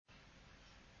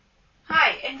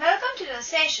today's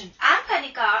session. I'm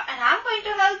Kanika and I'm going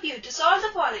to help you to solve the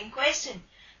following question.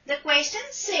 The question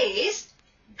says,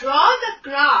 draw the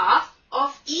graph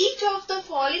of each of the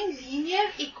following linear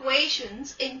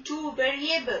equations in two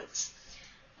variables.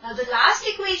 Now the last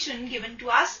equation given to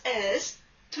us is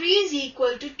 3 is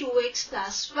equal to 2x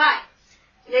plus y.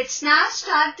 Let's now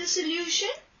start the solution.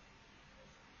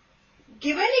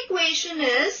 Given equation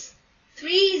is 3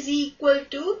 is equal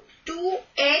to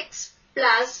 2x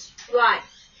plus y.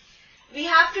 We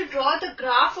have to draw the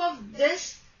graph of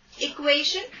this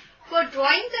equation. For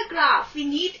drawing the graph, we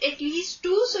need at least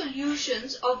two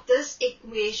solutions of this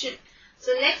equation.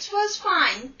 So let's first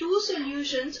find two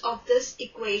solutions of this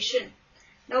equation.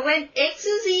 Now when x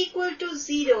is equal to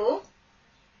 0,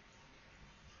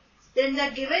 then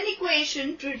the given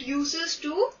equation reduces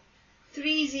to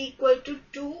 3 is equal to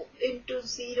 2 into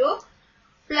 0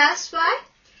 plus y,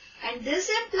 and this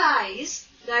implies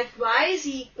that y is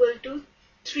equal to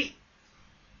 3.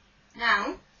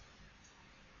 Now,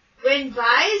 when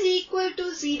y is equal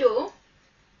to 0,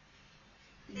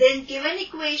 then given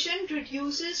equation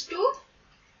reduces to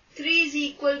 3 is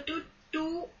equal to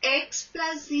 2x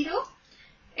plus 0,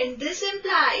 and this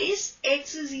implies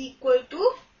x is equal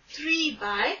to 3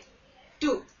 by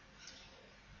 2.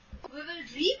 We will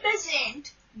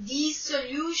represent these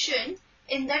solution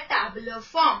in the tabular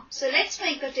form. So let's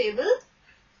make a table.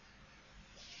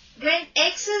 When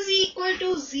x is equal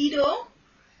to 0,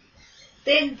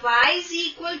 then y is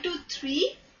equal to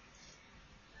 3,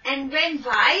 and when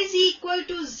y is equal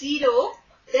to 0,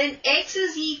 then x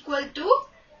is equal to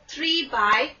 3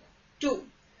 by 2.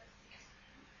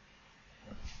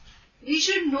 We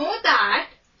should know that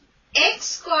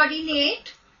x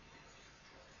coordinate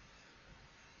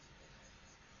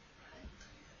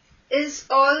is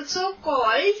also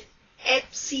called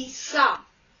abscissa,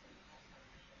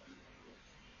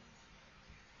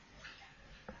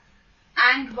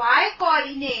 and y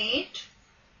coordinate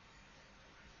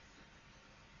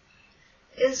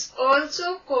is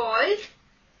also called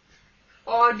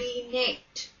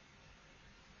ordinate.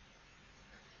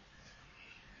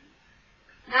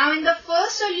 Now in the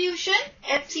first solution,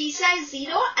 abscissa is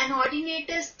 0 and ordinate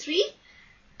is 3.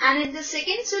 And in the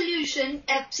second solution,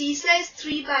 abscissa is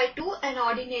 3 by 2 and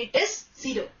ordinate is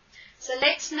 0. So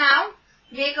let's now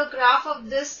make a graph of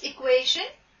this equation.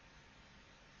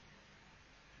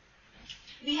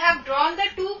 We have drawn the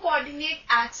two coordinate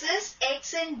axes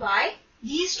x and y.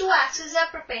 These two axes are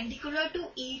perpendicular to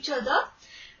each other.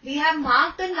 We have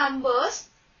marked the numbers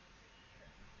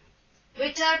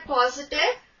which are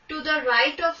positive to the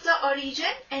right of the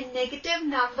origin and negative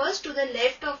numbers to the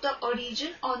left of the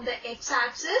origin on the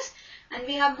x-axis, and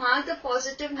we have marked the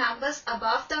positive numbers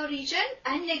above the origin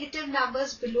and negative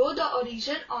numbers below the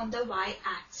origin on the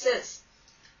y-axis.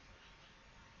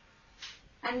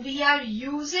 And we are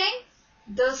using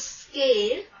the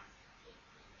scale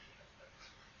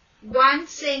 1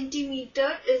 centimeter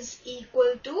is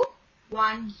equal to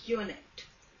 1 unit,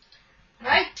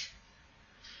 right?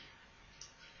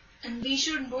 And we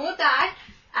should know that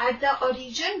at the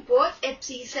origin both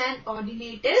abscissa and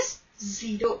ordinate is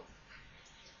 0.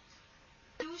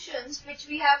 Solutions which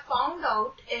we have found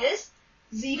out is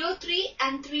 0, 3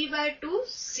 and 3 by 2,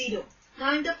 0.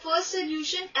 Now in the first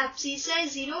solution, abscissa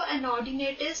is 0 and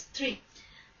ordinate is 3.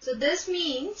 So this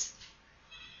means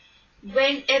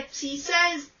when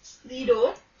abscissa is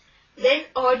 0, then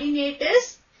ordinate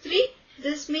is 3.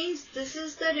 This means this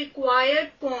is the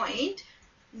required point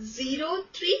 0,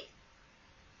 3.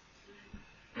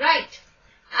 Right.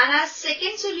 And our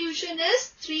second solution is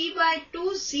 3 by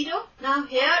 2, 0. Now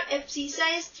here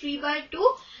abscissa is 3 by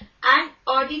 2 and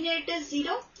ordinate is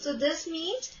 0. So this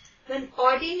means when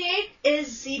ordinate is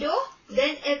 0,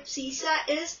 then abscissa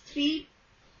is 3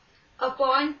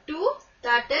 upon 2,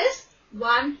 that is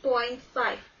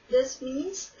 1.5. This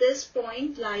means this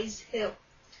point lies here.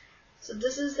 So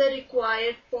this is the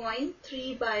required point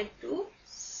 3 by 2,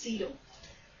 0.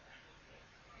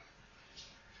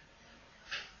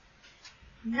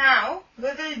 Now we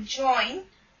will join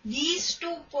these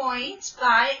 2 points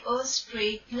by a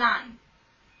straight line.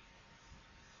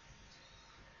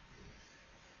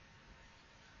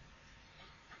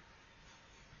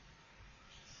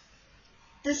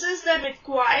 This is the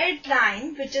required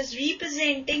line which is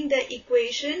representing the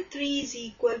equation 3 is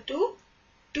equal to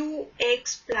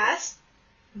 2x plus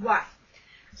y.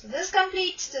 So this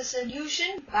completes the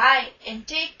solution. Bye and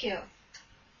take care.